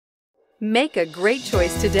Make a great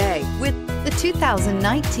choice today with the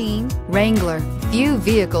 2019 Wrangler. Few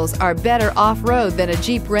vehicles are better off-road than a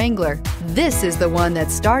Jeep Wrangler. This is the one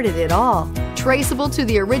that started it all. Traceable to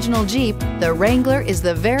the original Jeep, the Wrangler is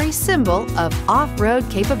the very symbol of off-road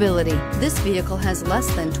capability. This vehicle has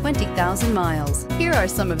less than 20,000 miles. Here are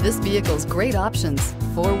some of this vehicle's great options: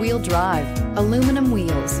 four-wheel drive, aluminum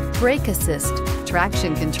wheels, brake assist,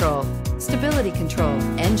 traction control, stability control,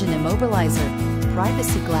 engine immobilizer,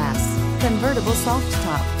 privacy glass, convertible soft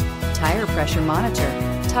top, tire pressure monitor,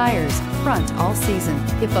 tires front all season.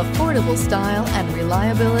 If affordable style and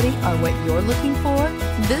reliability are what you're looking for,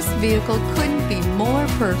 this vehicle couldn't be more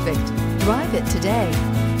perfect. Drive it today.